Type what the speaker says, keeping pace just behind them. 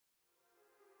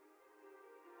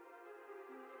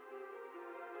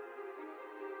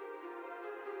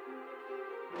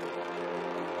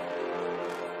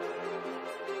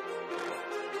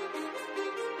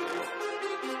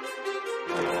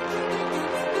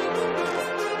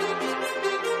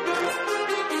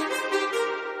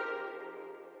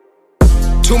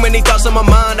Too many thoughts on my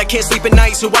mind, I can't sleep at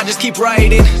night, so I just keep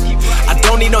writing. I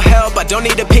don't need no help, I don't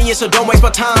need opinions, so don't waste my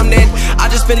time then. I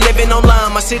just been living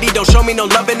online, my city don't show me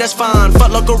no love and that's fine. Fuck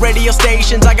local radio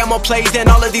stations, I got more plays than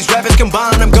all of these rappers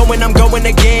combined. I'm going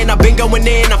again, I've been going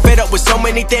in, I'm fed up with so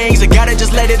many things, I gotta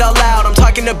just let it all out. I'm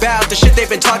talking about the shit they've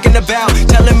been talking about,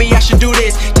 telling me I should do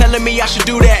this, telling me I should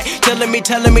do that, telling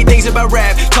me things about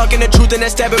rap, talking the truth and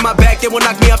that stab in my back that will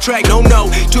knock me off track. No,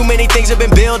 too many things have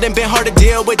been building, been hard to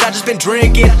deal with, I just been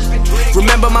drinking.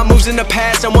 Remember my moves in the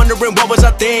past, I'm wondering what was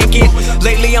I thinking.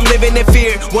 Lately I'm living in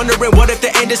fear, wondering what if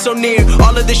the end is so near.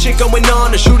 All of this shit going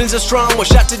on, the shootings are strong, one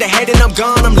shot to the head and I'm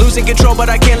gone. I'm losing control but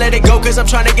I can't let it go, cause I'm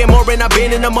trying to get more. And I've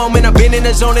been in the moment, I've been in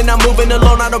the zone, and I'm moving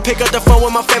alone. I don't pick up the phone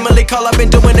when my family call, I've been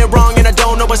doing it wrong and I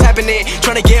don't know what's happening.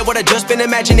 Trying to get what I just been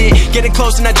imagining, getting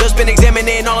close and I just been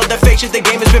examining all of the fake shit the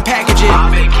game has been packaging.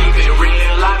 I've been keeping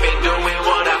real, I've been doing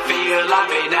what I feel, I've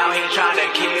been out here trying to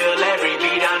kill every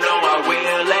beat, I know I will.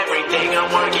 Everything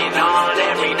I'm working on,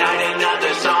 every night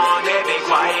another song. They've been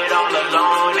quiet all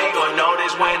along, they gon'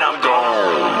 notice when I'm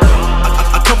gone.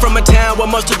 I come from a town where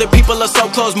most of the people are so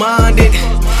close-minded.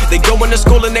 They go into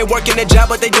school and they working a job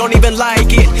but they don't even like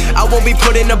it. I won't be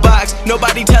put in a box,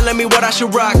 nobody telling me what I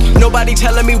should rock, nobody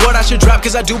telling me what I should drop,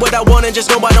 cause I do what I want and just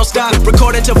know I don't stop.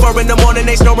 Recording till 4 in the morning,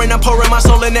 they snoring, I'm pouring my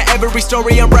soul into every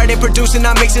story. I'm writing, producing,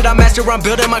 I mix it, I master, I'm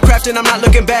building my craft and I'm not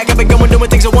looking back. I've been going doing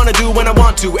things I wanna do when I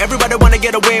want to. Everybody wanna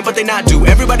get a win but they not do,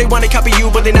 everybody wanna copy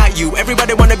you but they not you,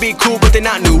 everybody wanna be cool but they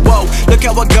not new. Whoa, look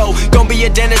how I go, gon' be a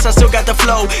dentist, I still got the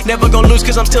flow. Never gon' lose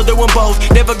cause I'm still doing both,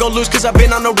 never gon' lose cause I've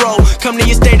been on the road. Come to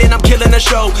your state and I'm killing the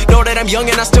show, know that I'm young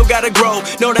and I still gotta grow,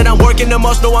 know that I'm working the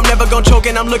most, know I'm never gon' choke,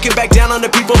 and I'm looking back down on the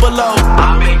people below.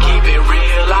 I've been keeping